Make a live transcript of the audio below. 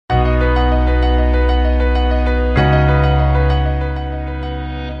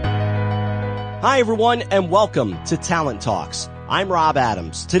Hi, everyone, and welcome to Talent Talks. I'm Rob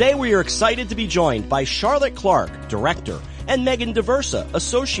Adams. Today we are excited to be joined by Charlotte Clark, Director, and Megan Daversa,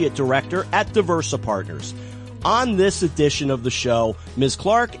 Associate Director at Daversa Partners. On this edition of the show, Ms.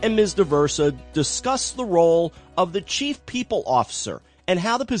 Clark and Ms. Daversa discuss the role of the Chief People Officer and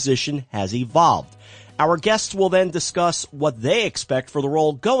how the position has evolved. Our guests will then discuss what they expect for the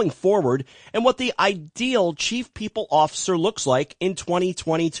role going forward and what the ideal Chief People Officer looks like in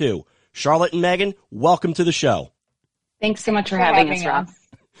 2022. Charlotte and Megan, welcome to the show. Thanks so much for having us, Rob.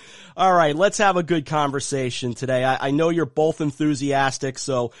 All right, let's have a good conversation today. I know you're both enthusiastic,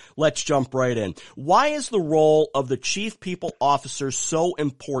 so let's jump right in. Why is the role of the Chief People Officer so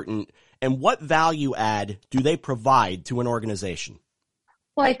important, and what value add do they provide to an organization?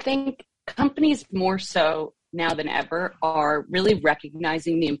 Well, I think companies more so now than ever are really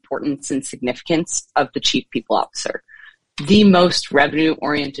recognizing the importance and significance of the Chief People Officer. The most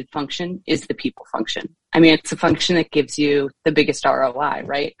revenue-oriented function is the people function. I mean, it's a function that gives you the biggest ROI,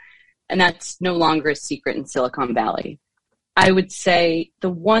 right? And that's no longer a secret in Silicon Valley. I would say the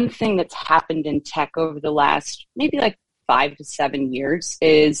one thing that's happened in tech over the last maybe like 5 to 7 years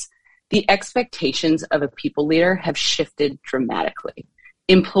is the expectations of a people leader have shifted dramatically.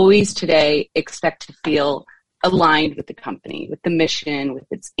 Employees today expect to feel aligned with the company, with the mission, with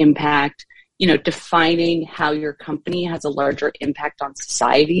its impact. You know, defining how your company has a larger impact on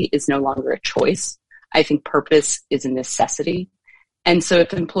society is no longer a choice. I think purpose is a necessity. And so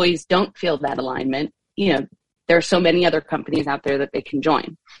if employees don't feel that alignment, you know, there are so many other companies out there that they can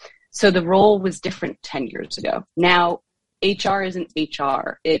join. So the role was different 10 years ago. Now, HR isn't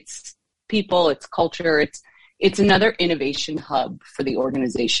HR. It's people, it's culture, it's another innovation hub for the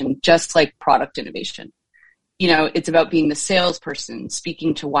organization, just like product innovation. You know, it's about being the salesperson,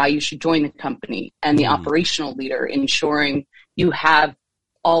 speaking to why you should join the company, and the operational leader, ensuring you have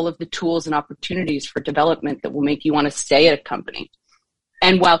all of the tools and opportunities for development that will make you want to stay at a company.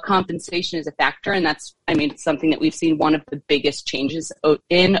 And while compensation is a factor, and that's, I mean, it's something that we've seen one of the biggest changes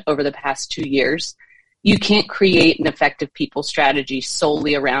in over the past 2 years, you can't create an effective people strategy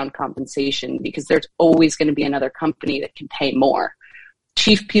solely around compensation because there's always going to be another company that can pay more.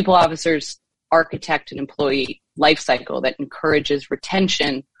 Chief People Officers architect an employee life cycle that encourages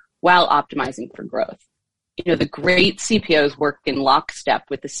retention while optimizing for growth. You know, the great CPOs work in lockstep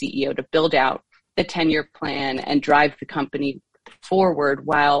with the CEO to build out the 10-year plan and drive the company forward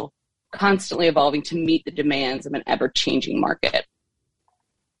while constantly evolving to meet the demands of an ever-changing market.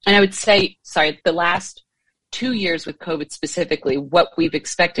 And I would say, the last 2 years with COVID specifically, what we've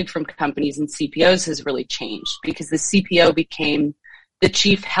expected from companies and CPOs has really changed because the CPO became the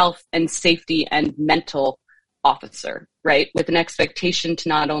chief health and safety and mental officer, right? With an expectation to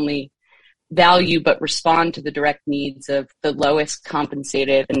not only value, but respond to the direct needs of the lowest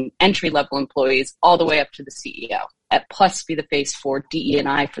compensated and entry-level employees all the way up to the CEO, plus be the face for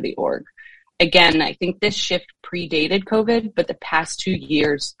DE&I for the org. Again, I think this shift predated COVID, but the past 2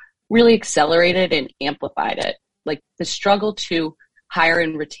 years really accelerated and amplified it. Like the struggle to hire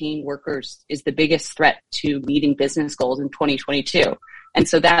and retain workers is the biggest threat to meeting business goals in 2022. And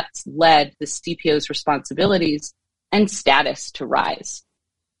so that's led the CPO's responsibilities and status to rise.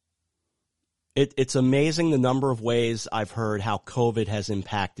 It's amazing the number of ways I've heard how COVID has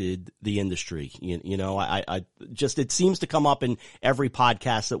impacted the industry. You know, I just, it seems to come up in every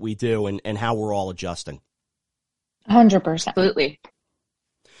podcast that we do and how we're all adjusting. 100%. Absolutely.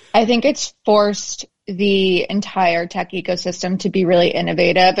 I think it's forced the entire tech ecosystem to be really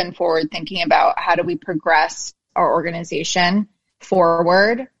innovative and forward thinking about how do we progress our organization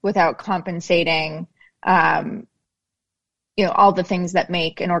forward without compensating, all the things that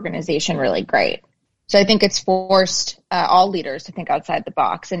make an organization really great. So I think it's forced all leaders to think outside the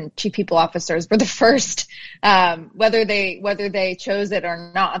box, and Chief People Officers were the first, whether they chose it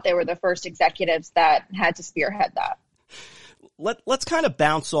or not, they were the first executives that had to spearhead that. Let's kind of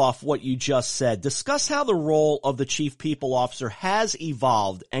bounce off what you just said. Discuss how the role of the Chief People Officer has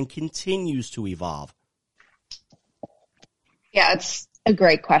evolved and continues to evolve. Yeah, it's a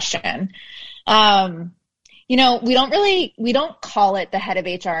great question. We don't call it the head of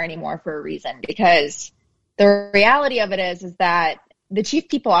HR anymore for a reason, because the reality of it is that the Chief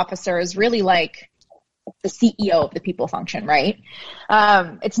People Officer is really like the CEO of the people function, right?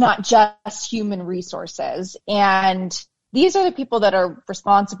 It's not just human resources. And these are the people that are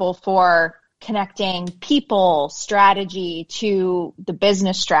responsible for connecting people strategy to the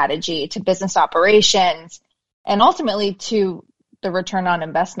business strategy, to business operations, and ultimately to the return on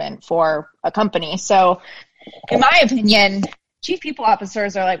investment for a company. So in my opinion, chief people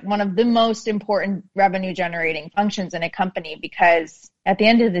officers are like one of the most important revenue generating functions in a company, because at the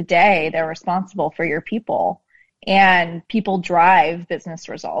end of the day, they're responsible for your people, and people drive business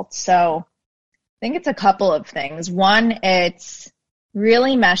results. So I think it's a couple of things. One, it's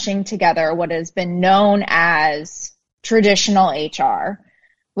really meshing together what has been known as traditional HR,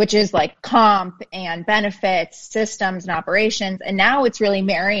 which is like comp and benefits, systems and operations. And now it's really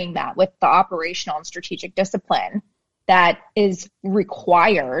marrying that with the operational and strategic discipline that is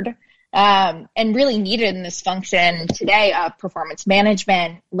required and really needed in this function today of performance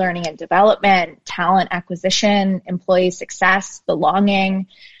management, learning and development, talent acquisition, employee success, belonging.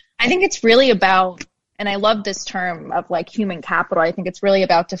 I think it's really about, and I love this term of like human capital, I think it's really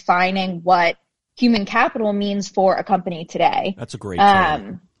about defining what human capital means for a company today. That's a great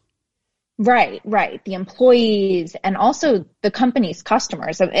term. Right. The employees and also the company's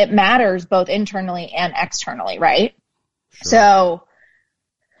customers. It matters both internally and externally, right? Sure. So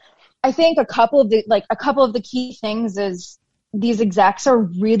I think a couple of the key things is these execs are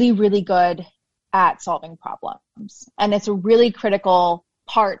really, really good at solving problems. And it's a really critical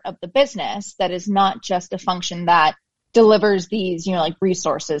part of the business that is not just a function that delivers these, like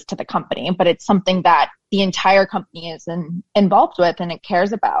resources to the company, but it's something that the entire company is involved with and it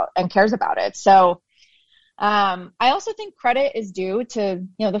cares about it. So I also think credit is due to,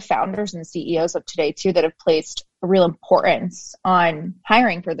 the founders and CEOs of today too, that have placed a real importance on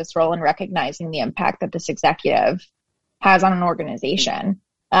hiring for this role and recognizing the impact that this executive has on an organization.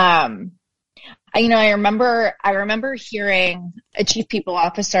 I remember hearing a chief people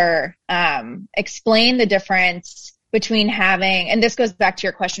officer explain the difference between having, and this goes back to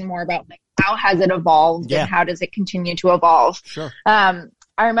your question more about like how has it evolved and how does it continue to evolve? Sure.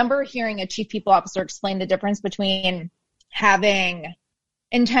 I remember hearing a chief people officer explain the difference between having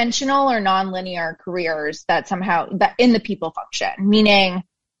intentional or nonlinear careers that in the people function, meaning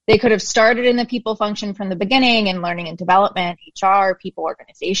they could have started in the people function from the beginning in learning and development, HR, people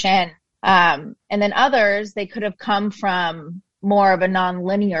organization. And then others, they could have come from more of a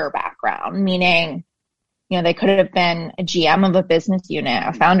nonlinear background, meaning, they could have been a GM of a business unit,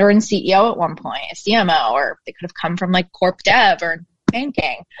 a founder and CEO at one point, a CMO, or they could have come from like corp dev or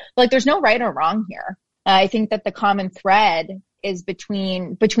banking. Like there's no right or wrong here. I think that the common thread is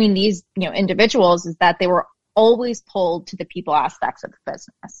between these, individuals is that they were always pulled to the people aspects of the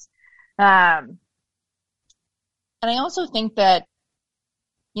business. And I also think that,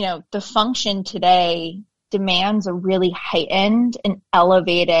 the function today demands a really heightened and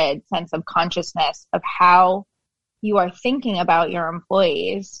elevated sense of consciousness of how you are thinking about your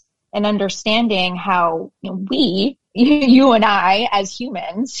employees and understanding how you and I as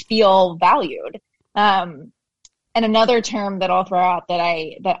humans feel valued. And another term that I'll throw out that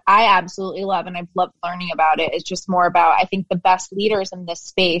I absolutely love and I've loved learning about it is just more about, I think the best leaders in this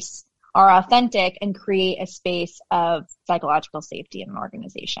space are authentic and create a space of psychological safety in an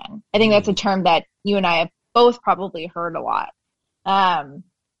organization. I think that's a term that you and I have both probably heard a lot. And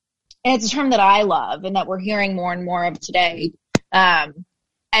it's a term that I love and that we're hearing more and more of today. I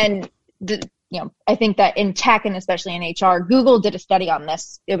think that in tech and especially in HR, Google did a study on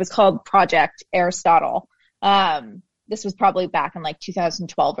this. It was called Project Aristotle. This was probably back in like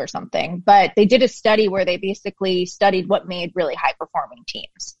 2012 or something, but they did a study where they basically studied what made really high performing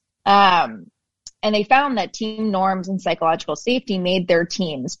teams. And they found that team norms and psychological safety made their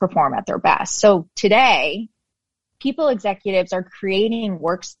teams perform at their best. So today, people executives are creating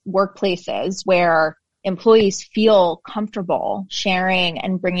workplaces where employees feel comfortable sharing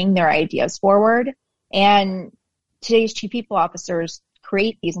and bringing their ideas forward. And today's chief people officers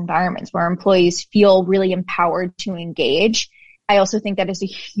create these environments where employees feel really empowered to engage. I also think that is a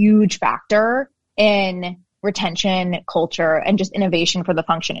huge factor in retention, culture, and just innovation for the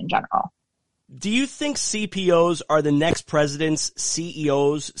function in general. Do you think CPOs are the next presidents,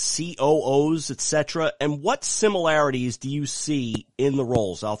 CEOs, COOs, etc.? And what similarities do you see in the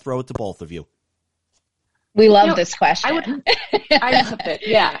roles? I'll throw it to both of you. We love this question. I love it.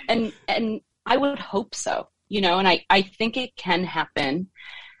 Yeah. And I would hope so, and I think it can happen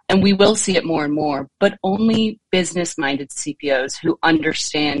and we will see it more and more, but only business-minded CPOs who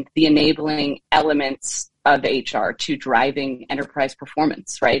understand the enabling elements of HR to driving enterprise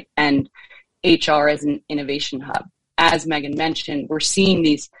performance, right? And HR as an innovation hub. As Megan mentioned, we're seeing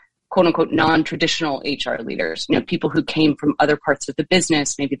these quote unquote non-traditional HR leaders, people who came from other parts of the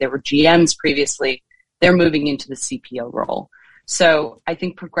business. Maybe they were GMs previously. They're moving into the CPO role. So I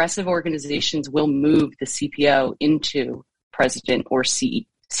think progressive organizations will move the CPO into president or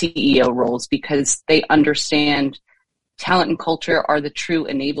CEO roles because they understand talent and culture are the true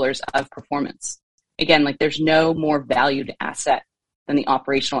enablers of performance. again, like there's no more valued asset than the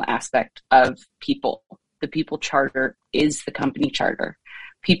operational aspect of people. The people charter is the company charter.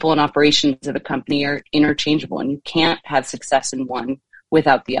 People and operations of a company are interchangeable, and you can't have success in one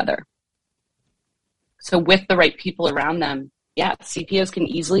without the other. So with the right people around them, yeah, CPOs can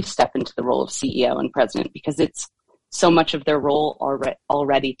easily step into the role of CEO and president because it's so much of their role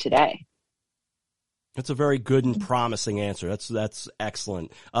already today. That's a very good and promising answer. That's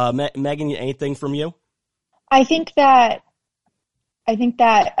excellent. Megan, anything from you? I think that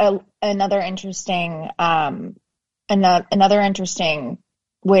another interesting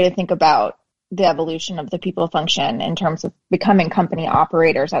way to think about the evolution of the people function in terms of becoming company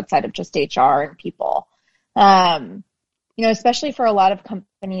operators outside of just HR and people. Especially for a lot of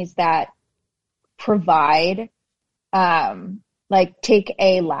companies that provide, like take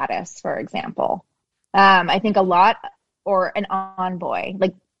a Lattice, for example. I think a lot, or an Envoy,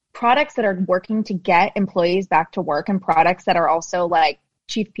 like products that are working to get employees back to work and products that are also like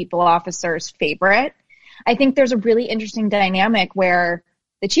chief people officer's favorite. I think there's a really interesting dynamic where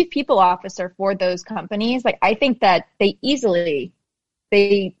the chief people officer for those companies, like I think that they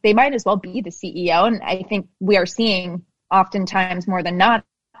might as well be the CEO. And I think we are seeing oftentimes more than not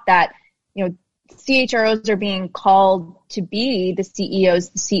that, CHROs are being called to be the CEOs,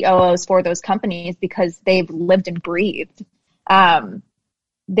 the COOs for those companies because they've lived and breathed. They're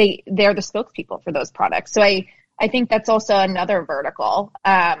the spokespeople for those products. So I think that's also another vertical,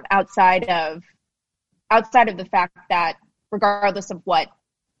 outside of the fact that regardless of what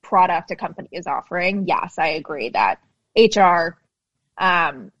product a company is offering, yes, I agree that HR,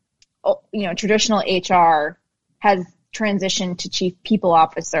 traditional HR has transitioned to chief people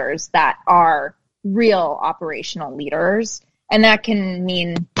officers that are real operational leaders. And that can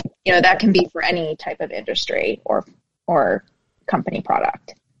mean, that can be for any type of industry or company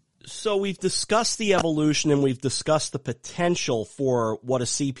product. So we've discussed the evolution and we've discussed the potential for what a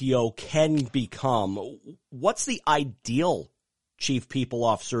CPO can become. What's the ideal chief people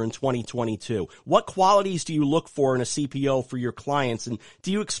officer in 2022? What qualities do you look for in a CPO for your clients? And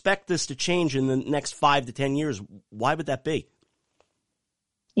do you expect this to change in the next 5 to 10 years? Why would that be?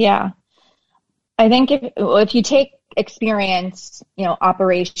 Yeah. I think if you take experience,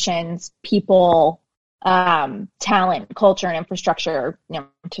 operations, people, talent, culture, and infrastructure,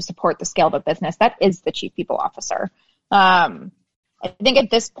 to support the scale of a business, that is the chief people officer. I think at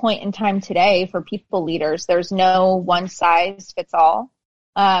this point in time today for people leaders, there's no one size fits all.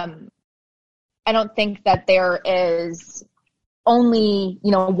 I don't think that there is only,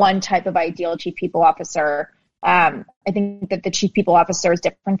 one type of ideal chief people officer. I think that the chief people officer is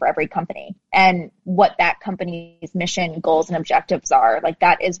different for every company, and what that company's mission, goals, and objectives are, like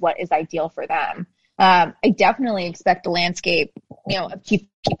that is what is ideal for them. I definitely expect the landscape, of chief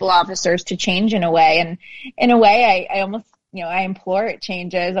people officers to change in a way. And in a way, I almost, I implore it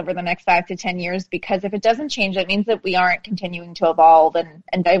changes over the next 5 to 10 years, because if it doesn't change, that means that we aren't continuing to evolve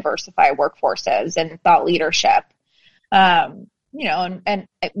and diversify workforces and thought leadership. And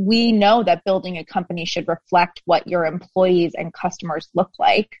we know that building a company should reflect what your employees and customers look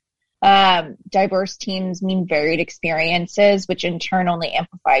like. Diverse teams mean varied experiences, which in turn only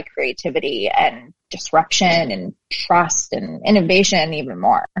amplify creativity and disruption and trust and innovation even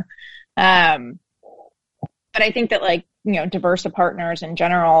more. But I think that Daversa Partners in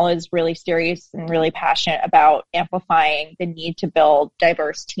general is really serious and really passionate about amplifying the need to build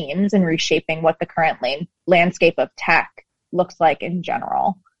diverse teams and reshaping what the current landscape of tech looks like in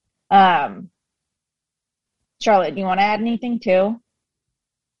general. Charlotte, do you want to add anything too?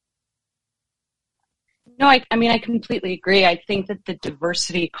 No, I completely agree. I think that the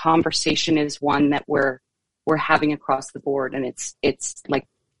diversity conversation is one that we're having across the board, and it's like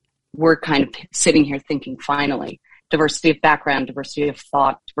we're kind of sitting here thinking, finally, diversity of background, diversity of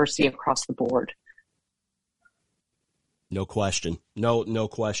thought, diversity across the board. No question. No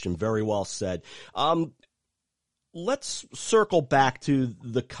question. Very well said. Let's circle back to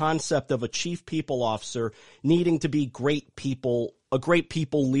the concept of a chief people officer needing to be great people, a great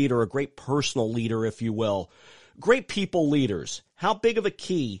people leader, a great personal leader, if you will. Great people leaders, how big of a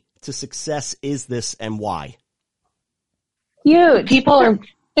key to success is this and why? Huge. People are,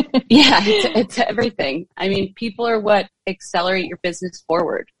 yeah, it's everything. People are what accelerate your business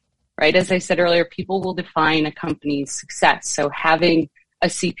forward, right? As I said earlier, people will define a company's success. So having a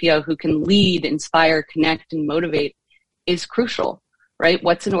CPO who can lead, inspire, connect, and motivate is crucial, right?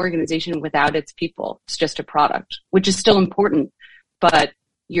 What's an organization without its people? It's just a product, which is still important, but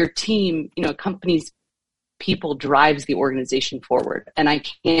your team, a company's people drives the organization forward. And I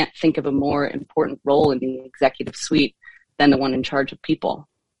can't think of a more important role in the executive suite than the one in charge of people.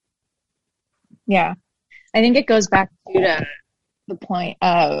 Yeah. I think it goes back to the point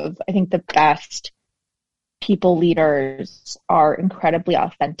of, I think the best people leaders are incredibly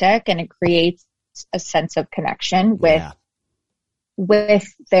authentic, and it creates a sense of connection with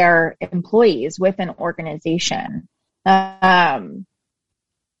their employees, with an organization. And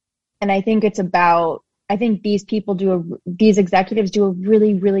I think these executives do a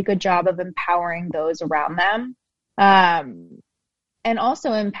really, really good job of empowering those around them. And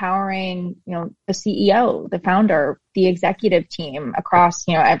also empowering, the CEO, the founder, the executive team across,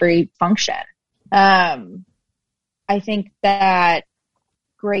 every function. I think that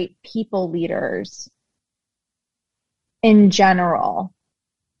great people leaders in general,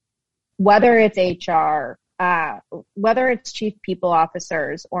 whether it's HR, whether it's chief people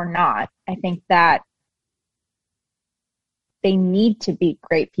officers or not, I think that they need to be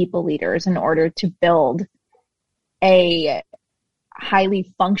great people leaders in order to build a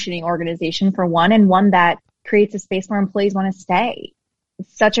highly functioning organization, for one, and one that creates a space where employees want to stay.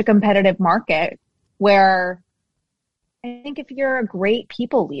 It's such a competitive market where I think if you're a great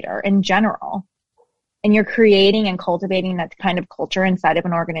people leader in general, and you're creating and cultivating that kind of culture inside of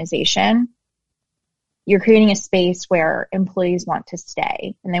an organization, you're creating a space where employees want to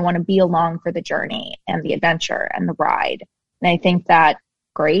stay and they want to be along for the journey and the adventure and the ride. And I think that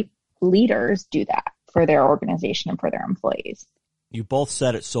great leaders do that for their organization and for their employees. You both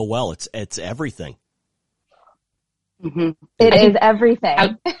said it so well. It's everything. Mm-hmm. It is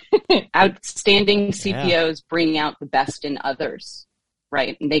everything. Outstanding CPOs bring out the best in others,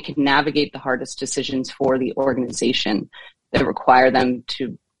 right? And they can navigate the hardest decisions for the organization that require them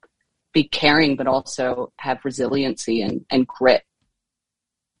to be caring, but also have resiliency and grit.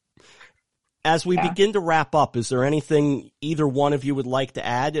 As we begin to wrap up, is there anything either one of you would like to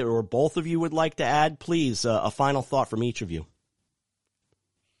add, or both of you would like to add? Please, a final thought from each of you.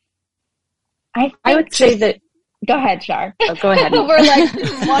 I would say that. Go ahead, Shar. Oh, go ahead. We're like,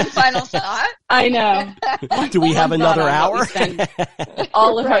 one final thought. I know. Do we have another hour?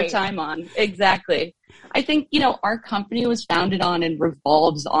 All of our time on. Exactly. I think, our company was founded on and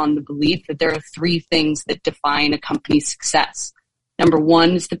revolves on the belief that there are three things that define a company's success. Number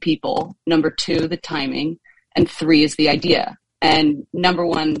one is the people. Number two, the timing. And three is the idea. And number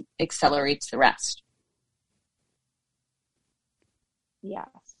one accelerates the rest. Yes.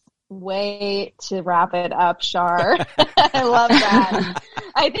 Way to wrap it up, Shar. I love that.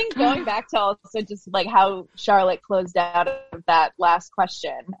 I think going back to also just like how Charlotte closed out of that last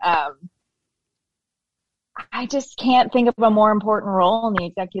question, I just can't think of a more important role in the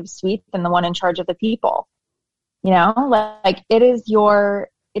executive suite than the one in charge of the people. Like it's your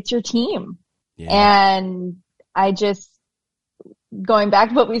team. Yeah. And I just, going back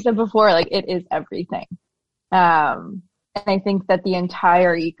to what we said before, like it is everything. And I think that the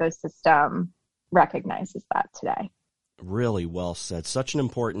entire ecosystem recognizes that today. Really well said. Such an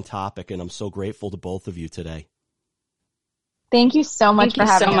important topic, and I'm so grateful to both of you today. Thank you so much for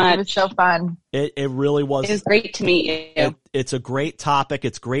having us. It was so fun. It really was. It was great to meet you. It's a great topic.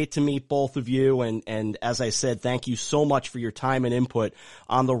 It's great to meet both of you. And as I said, thank you so much for your time and input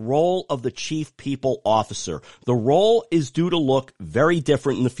on the role of the Chief People Officer. The role is due to look very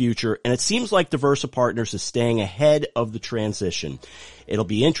different in the future, and it seems like Daversa Partners is staying ahead of the transition. It'll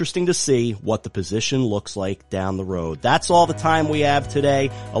be interesting to see what the position looks like down the road. That's all the time we have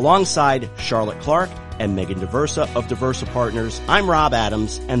today. Alongside Charlotte Clark and Megan Daversa of Daversa Partners, I'm Rob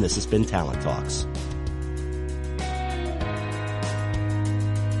Adams, and this has been Talent Talks.